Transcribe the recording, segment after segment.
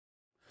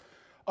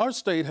Our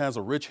state has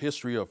a rich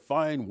history of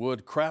fine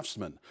wood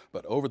craftsmen,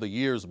 but over the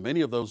years,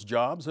 many of those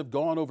jobs have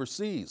gone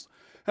overseas.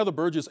 Heather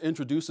Burgess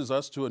introduces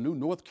us to a new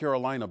North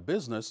Carolina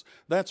business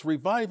that's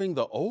reviving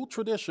the old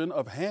tradition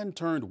of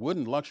hand-turned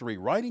wooden luxury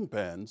writing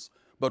pens,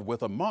 but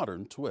with a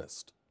modern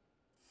twist.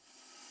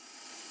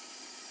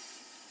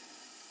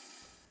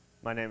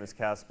 My name is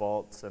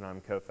Baltz, and I'm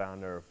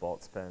co-founder of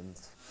Baltz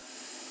Pens.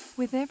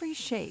 With every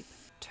shape,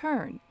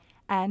 turn,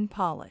 and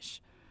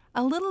polish,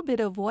 a little bit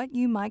of what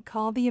you might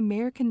call the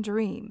American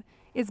dream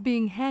is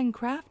being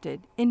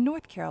handcrafted in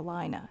North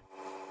Carolina.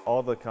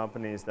 All the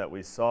companies that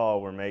we saw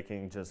were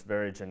making just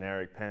very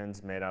generic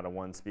pens made out of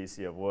one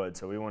species of wood,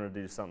 so we wanted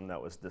to do something that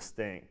was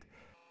distinct.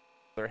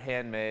 They're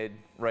handmade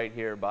right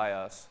here by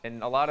us.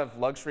 And a lot of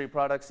luxury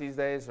products these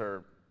days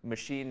are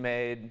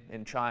machine-made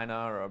in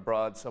China or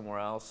abroad somewhere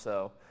else,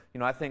 so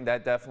I think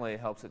that definitely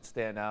helps it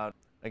stand out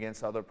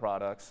against other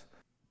products.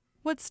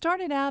 What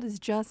started out as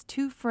just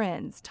two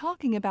friends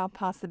talking about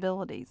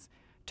possibilities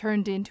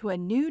turned into a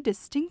new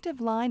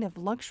distinctive line of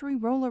luxury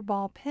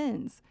rollerball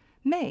pens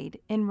made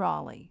in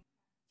Raleigh.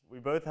 We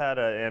both had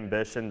an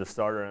ambition to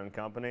start our own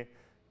company,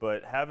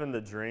 but having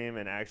the dream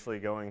and actually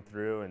going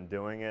through and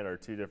doing it are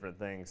two different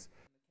things.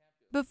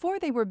 Before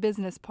they were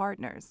business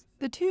partners,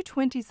 the two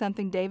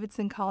 20-something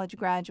Davidson College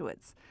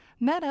graduates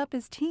met up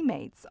as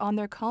teammates on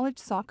their college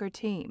soccer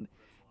team,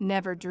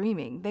 never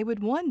dreaming they would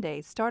one day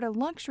start a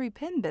luxury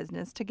pen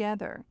business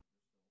together.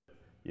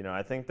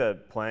 I think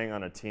that playing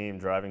on a team,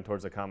 driving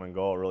towards a common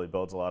goal, really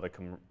builds a lot of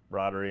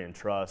camaraderie and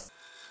trust.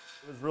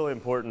 It was really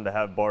important to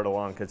have Bart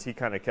along because he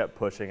kind of kept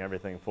pushing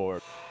everything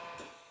forward.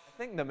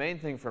 I think the main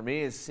thing for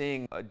me is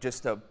seeing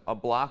just a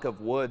block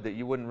of wood that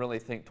you wouldn't really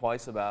think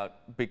twice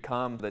about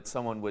become that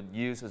someone would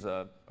use as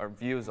or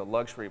view as a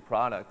luxury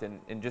product,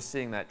 and just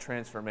seeing that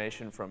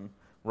transformation from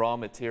raw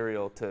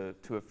material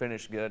to a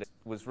finished good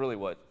was really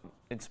what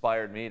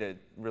inspired me to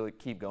really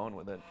keep going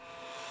with it.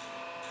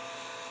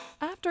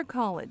 After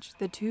college,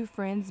 the two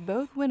friends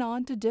both went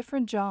on to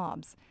different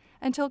jobs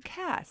until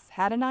Cass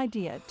had an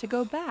idea to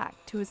go back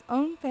to his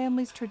own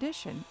family's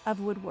tradition of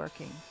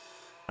woodworking.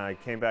 I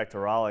came back to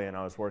Raleigh and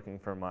I was working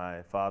for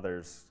my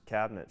father's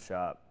cabinet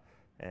shop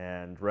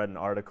and read an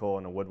article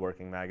in a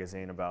woodworking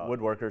magazine about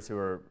woodworkers who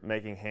were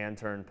making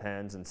hand-turned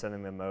pens and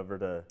sending them over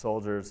to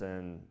soldiers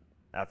in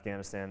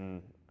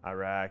Afghanistan,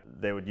 Iraq.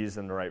 They would use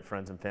them to write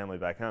friends and family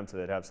back home, so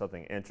they'd have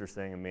something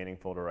interesting and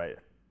meaningful to write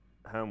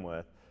home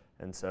with.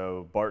 And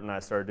so Bart and I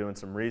started doing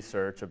some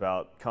research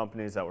about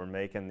companies that were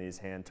making these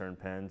hand-turned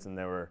pens, and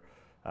they were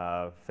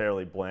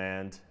fairly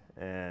bland,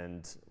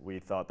 and we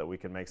thought that we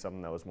could make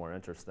something that was more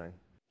interesting.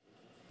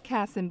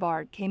 Cass and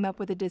Bart came up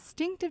with a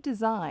distinctive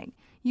design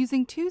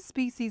using two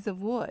species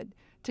of wood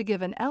to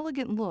give an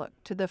elegant look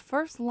to the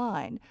first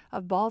line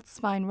of Baltz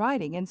fine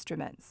writing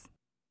instruments.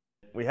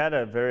 We had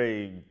a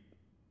very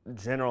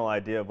general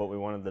idea of what we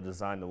wanted the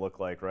design to look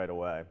like right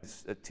away.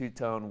 It's a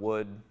two-tone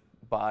wood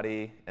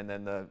body and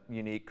then the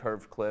unique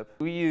curved clip.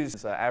 We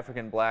use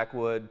African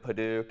blackwood,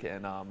 Paduke,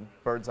 and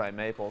bird's eye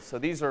maple. So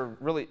these are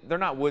really, they're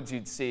not woods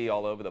you'd see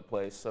all over the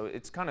place. So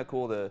it's kind of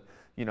cool to,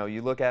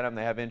 you look at them,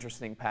 they have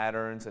interesting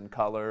patterns and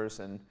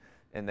colors, and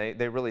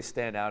they really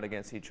stand out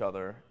against each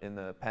other in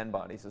the pen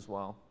bodies as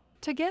well.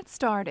 To get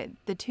started,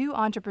 the two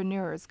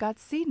entrepreneurs got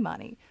seed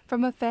money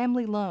from a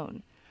family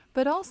loan,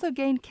 but also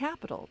gained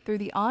capital through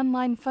the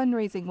online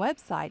fundraising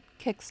website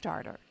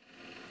Kickstarter.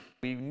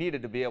 We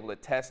needed to be able to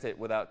test it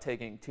without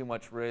taking too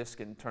much risk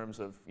in terms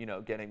of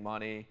getting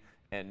money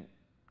and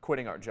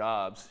quitting our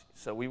jobs.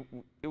 So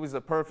it was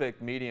the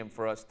perfect medium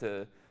for us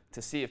to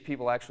see if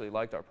people actually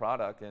liked our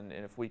product and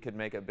if we could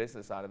make a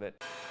business out of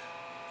it.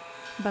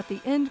 But the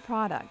end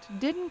product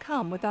didn't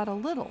come without a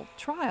little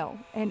trial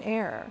and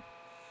error.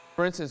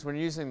 For instance, when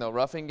using the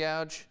roughing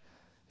gouge,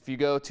 if you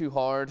go too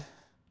hard,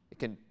 it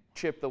can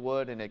chip the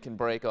wood and it can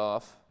break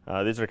off.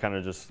 These are kind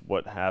of just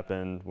what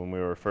happened when we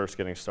were first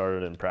getting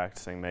started and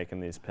practicing making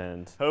these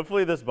pens.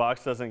 Hopefully this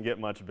box doesn't get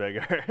much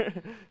bigger,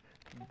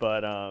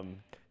 but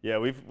yeah,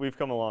 we've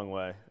come a long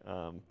way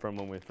from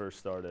when we first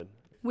started.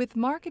 With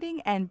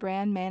marketing and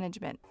brand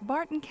management,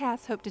 Bart and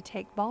Cass hope to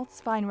take Baltz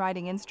fine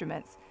writing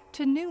instruments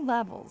to new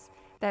levels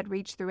that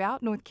reach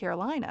throughout North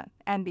Carolina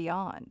and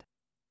beyond.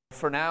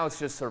 For now, it's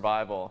just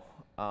survival.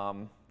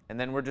 And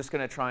then we're just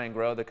going to try and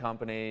grow the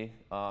company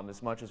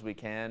as much as we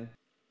can.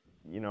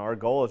 Our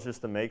goal is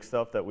just to make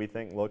stuff that we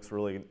think looks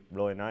really,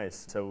 really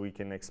nice so we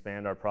can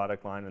expand our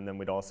product line, and then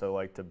we'd also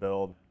like to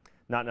build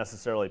not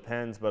necessarily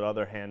pens, but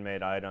other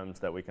handmade items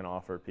that we can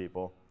offer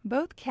people.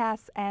 Both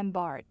Cass and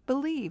Bart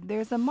believe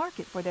there's a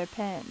market for their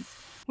pens,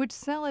 which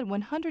sell at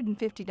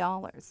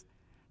 $150.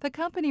 The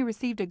company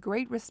received a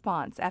great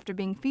response after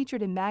being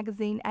featured in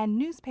magazine and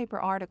newspaper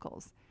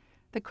articles.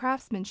 The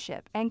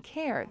craftsmanship and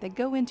care that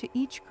go into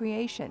each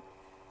creation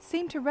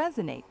seem to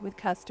resonate with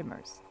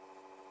customers.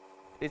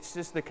 It's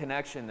just the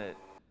connection that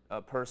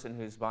a person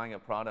who's buying a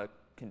product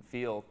can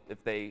feel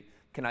if they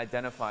can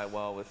identify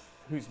well with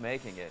who's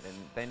making it, and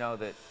they know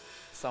that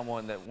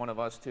one of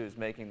us two is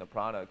making the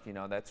product.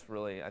 That's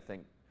really, I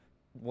think,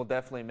 will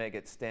definitely make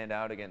it stand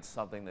out against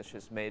something that's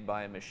just made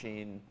by a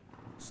machine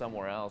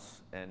somewhere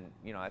else, and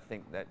I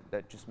think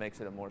that just makes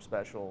it a more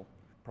special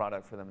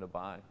product for them to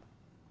buy.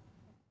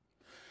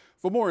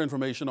 For more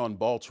information on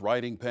Baltz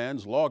writing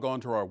pens, log on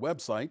to our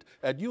website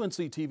at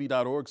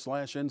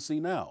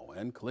unctv.org/ncnow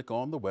and click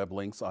on the web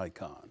links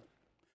icon.